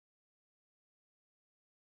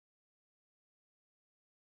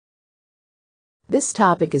This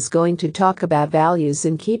topic is going to talk about values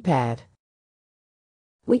in keypad.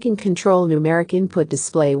 We can control numeric input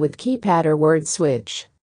display with keypad or word switch.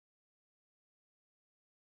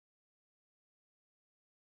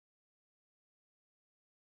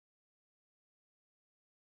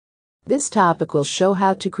 This topic will show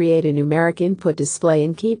how to create a numeric input display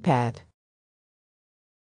in keypad.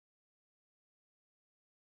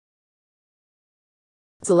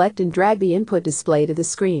 Select and drag the input display to the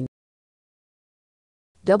screen.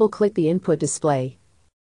 Double-click the input display.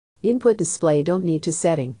 Input display don't need to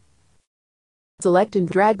setting. Select and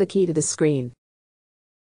drag the key to the screen.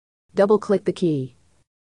 Double-click the key.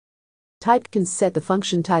 Type can set the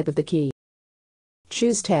function type of the key.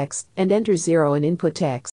 Choose text and enter 0 in input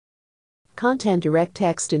text. Content direct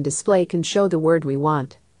text in display can show the word we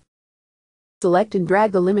want. Select and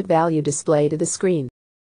drag the limit value display to the screen.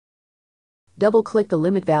 Double-click the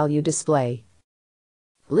limit value display.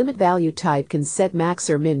 Limit value type can set max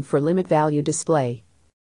or min for limit value display.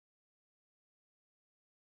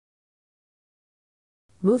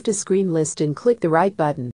 Move to screen list and click the right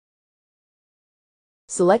button.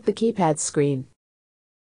 Select the keypad screen.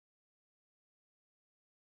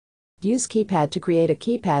 Use keypad to create a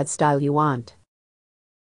keypad style you want.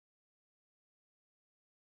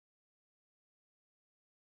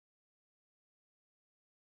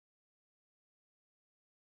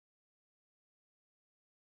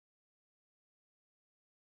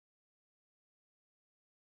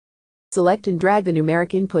 Select and drag the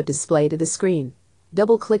numeric input display to the screen.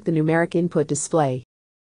 Double-click the numeric input display.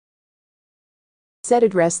 Set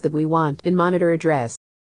address that we want in monitor address.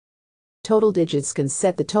 Total digits can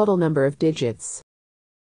set the total number of digits.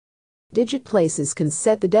 Digit places can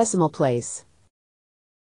set the decimal place.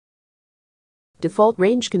 Default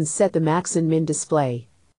range can set the max and min display.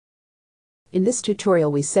 In this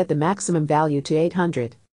tutorial we set the maximum value to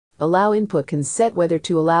 800. Allow input can set whether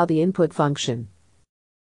to allow the input function.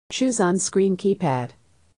 Choose on-screen keypad.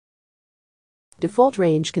 Default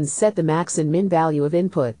range can set the max and min value of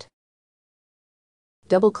input.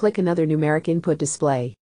 Double-click another numeric input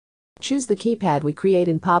display. Choose the keypad we create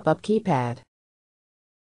in pop-up keypad.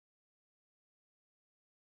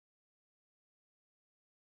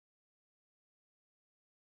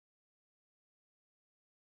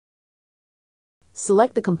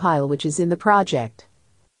 Select the compile which is in the project.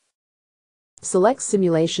 Select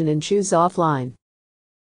simulation and choose offline.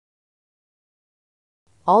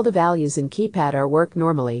 All the values in keypad are work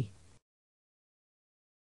normally.